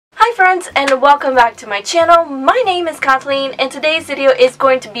Hi friends, and welcome back to my channel. My name is Kathleen and today's video is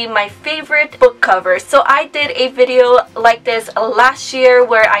going to be my favorite book covers. So I did a video like this last year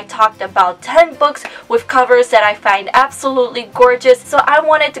where I talked about 10 books with covers that I find absolutely gorgeous. So I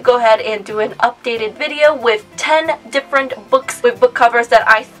wanted to go ahead and do an updated video with 10 different books with book covers that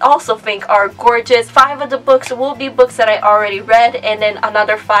I also think are gorgeous. 5 of the books will be books that I already read, and then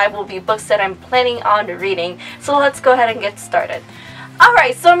another 5 will be books that I'm planning on reading. So let's go ahead and get started.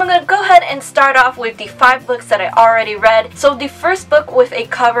 Alright, so I'm going to go ahead and start off with the 5 books that I already read. So the first book with a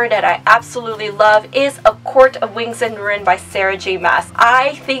cover that I absolutely love is A Court of Wings and Ruin by Sarah J. Maas.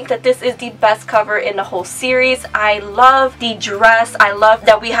 I think that this is the best cover in the whole series. I love the dress. I love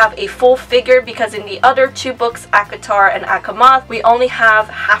that we have a full figure, because in the other 2 books, Akatar and Akamoth, we only have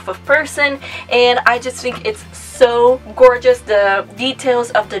half a person, and I just think it's so gorgeous. The details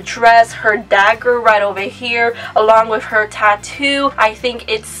of the dress, her dagger right over here, along with her tattoo, I think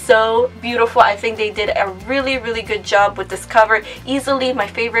it's so beautiful. I think they did a really good job with this cover. Easily my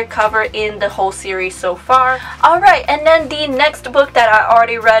favorite cover in the whole series so far. Alright, and then the next book that I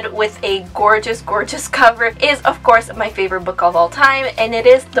already read with a gorgeous cover is of course my favorite book of all time, and it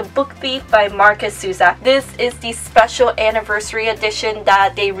is The Book Thief by Marcus Zusak. This is the special anniversary edition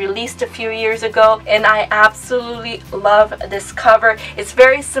that they released a few years ago, and I absolutely love this cover. It's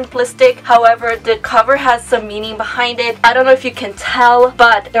very simplistic, however the cover has some meaning behind it. I don't know if you can tell,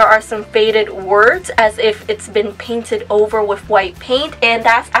 but there are some faded words as if it's been painted over with white paint, and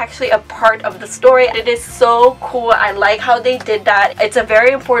that's actually a part of the story. It is so cool. I like how they did that. It's a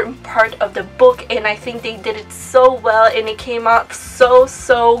very important part of the book, and I think they did it so well, and it came out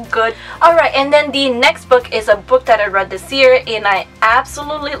so good. Alright, and then the next book is a book that I read this year, and I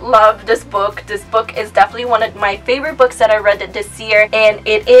absolutely love this book. This book is definitely one of my favorite books that I read this year, and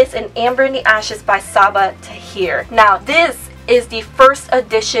it is An Amber in the Ashes by Sabaa Tahir. Now this is the first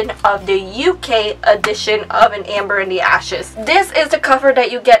edition of the UK edition of An Amber in the Ashes. This is the cover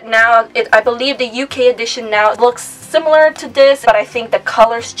that you get now. I believe the UK edition now looks similar to this, but I think the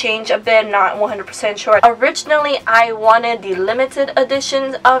colors change a bit, not 100% sure. Originally I wanted the limited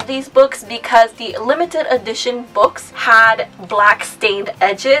editions of these books because the limited edition books had black stained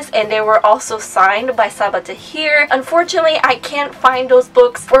edges, and they were also signed by Sabaa Tahir. Unfortunately I can't find those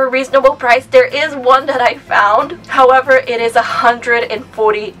books for a reasonable price. There is one that I found, however it is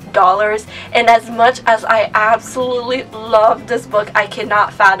 $140, and as much as I absolutely love this book, I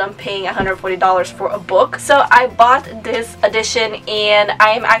cannot fathom paying $140 for a book. So I bought this edition, and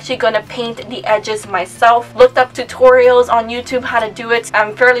I am actually going to paint the edges myself. Looked up tutorials on YouTube how to do it.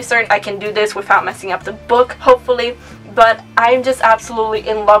 I'm fairly certain I can do this without messing up the book, hopefully. But I'm just absolutely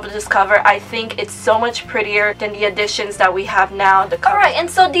in love with this cover. I think it's so much prettier than the editions that we have now. Alright, and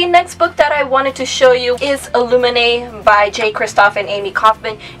so the next book that I wanted to show you is Illuminae by Jay Kristoff and Amy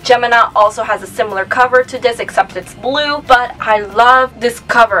Kaufman. Gemina also has a similar cover to this, except it's blue, but I love this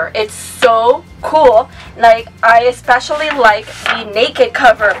cover. It's so cool. Like, I especially like the naked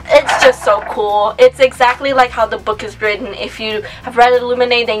cover. It's just so cool. It's exactly like how the book is written. If you have read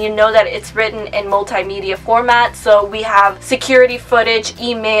Illuminae, then you know that it's written in multimedia format. So we have security footage,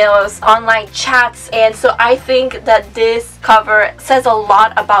 emails, online chats, and so I think that this cover says a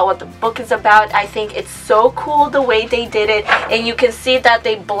lot about what the book is about. I think it's so cool the way they did it, and you can see that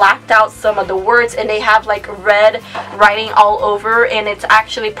they blacked out some of the words, and they have like red writing all over, and it's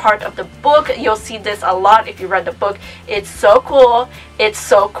actually part of the book. You'll see this a lot if you read the book. It's so cool. It's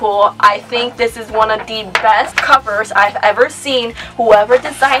so cool. I think this is one of the best covers I've ever seen. Whoever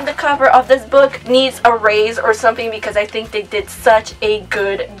designed the cover of this book needs a raise or something, because I think they did such a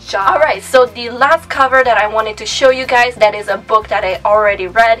good job. Alright, so the last cover that I wanted to show you guys, that is a book that I already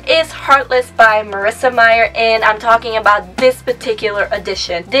read, is Heartless by Marissa Meyer, and I'm talking about this particular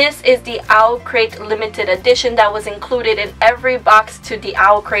edition. This is the Owl Crate limited edition that was included in every box to the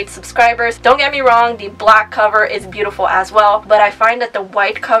Owl Crate subscribers. Don't get me wrong, the black cover is beautiful as well, but I find that the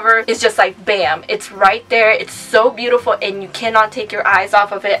white cover is just like bam, it's right there. It's so beautiful, and you cannot take your eyes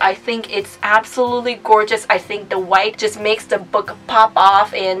off of it. I think it's absolutely gorgeous. I think the white just makes the book pop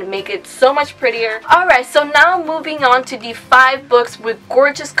off and make it so much prettier. Alright, so now moving on to the 5 books with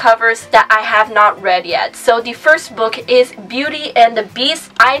gorgeous covers that I have not read yet. So the first book is Beauty and the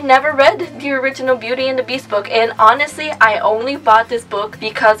Beast. I never read the original Beauty and the Beast book, and honestly I only bought this book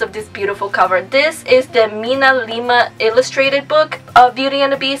because of this beautiful cover. This is the Mina Lima illustrated book of Beauty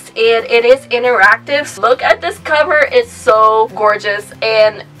and the Beast, and it is interactive. Look at this cover. It's so gorgeous,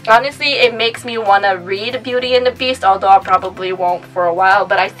 and honestly it makes me want to read Beauty and the Beast, although I probably won't for a while.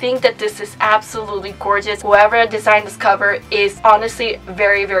 But I think that this is absolutely gorgeous. Whoever designed this cover is honestly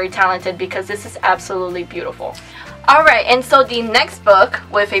very talented, because this is absolutely beautiful. Alright, and so the next book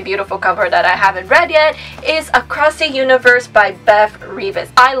with a beautiful cover that I haven't read yet is Across the Universe by Bev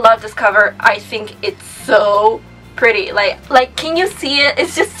Reeves. I love this cover. I think it's so pretty. Like can you see it?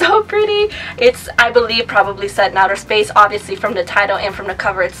 It's just so pretty. It's, I believe, probably set in outer space, obviously from the title and from the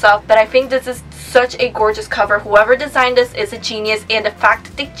cover itself, but I think this is such a gorgeous cover. Whoever designed this is a genius, and the fact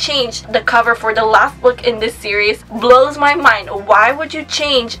that they changed the cover for the last book in this series blows my mind. Why would you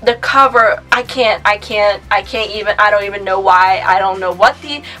change the cover? I don't even know why. I don't know what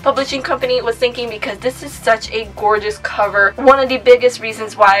the publishing company was thinking, because this is such a gorgeous cover. One of the biggest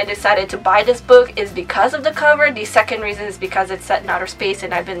reasons why I decided to buy this book is because of the cover. The second reason is because it's set in outer space,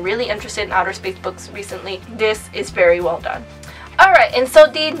 and I've been really interested in outer space books recently. This is very well done. Alright, and so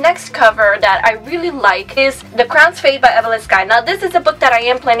the next cover that I really like is The Crown's Fate by Evelyn Skye. Now, this is a book that I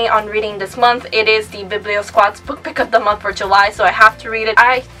am planning on reading this month. It is the BIBLIO Squad's book pick of the month for July, so I have to read it.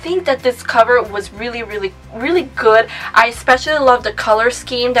 I think that this cover was really good. I especially love the color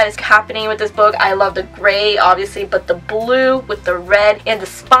scheme that is happening with this book. I love the gray, obviously, but the blue with the red and the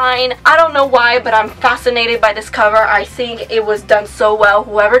spine. I don't know why, but I'm fascinated by this cover. I think it was done so well.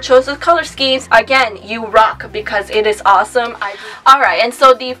 Whoever chose the color schemes, again, you rock, because it is awesome. Alright, and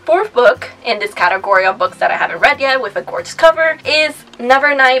so the fourth book in this category of books that I haven't read yet with a gorgeous cover is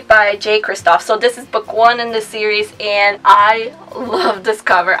Nevernight by J. Kristoff. So this is book 1 in the series, and I love this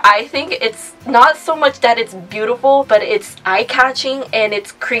cover. I think it's not so much that it's beautiful, but it's eye-catching and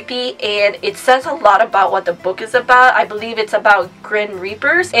it's creepy, and it says a lot about what the book is about. I believe it's about Grim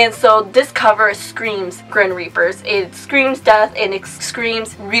Reapers, and so this cover screams Grim Reapers. It screams death, and it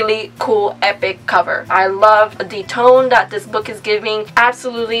screams really cool, epic cover. I love the tone that this book is giving.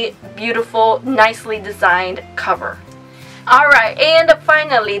 Absolutely beautiful, nicely designed cover. Alright, and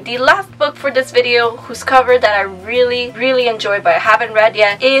finally, the last book for this video, whose cover that I really enjoyed but I haven't read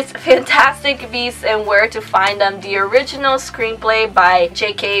yet, is Fantastic Beasts and Where to Find Them, the original screenplay by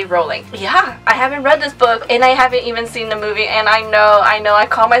J.K. Rowling. Yeah, I haven't read this book, and I haven't even seen the movie, and I know, I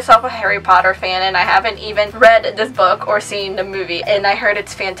call myself a Harry Potter fan, and I haven't even read this book or seen the movie, and I heard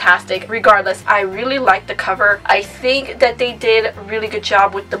it's fantastic. Regardless, I really like the cover. I think that they did a really good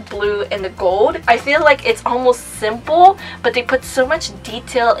job with the blue and the gold. I feel like it's almost simple, but they put so much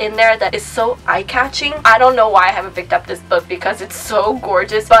detail in there that is so eye-catching. I don't know why I haven't picked up this book, because it's so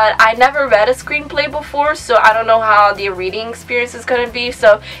gorgeous, but I never read a screenplay before, so I don't know how the reading experience is going to be.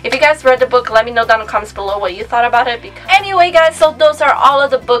 So if you guys read the book, let me know down in the comments below what you thought about it. Anyway guys, so those are all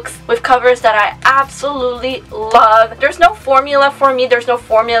of the books with covers that I absolutely love. There's no formula for me. There's no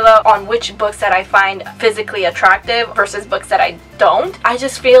formula on which books that I find physically attractive versus books that I don't. I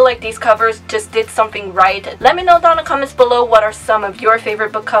just feel like these covers just did something right. Let me know down in the comments below what are some of your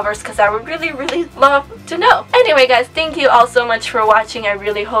favorite book covers, because I would really love to know. Anyway guys, thank you all so much for watching. I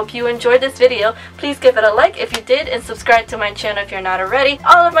really hope you enjoyed this video. Please give it a like if you did, and subscribe to my channel if you're not already.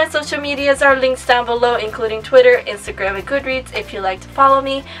 All of my social medias are linked down below, including Twitter, Instagram, and Goodreads if you'd like to follow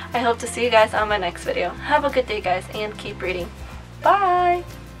me. I hope to see you guys on my next video. Have a good day guys, and keep reading. Bye!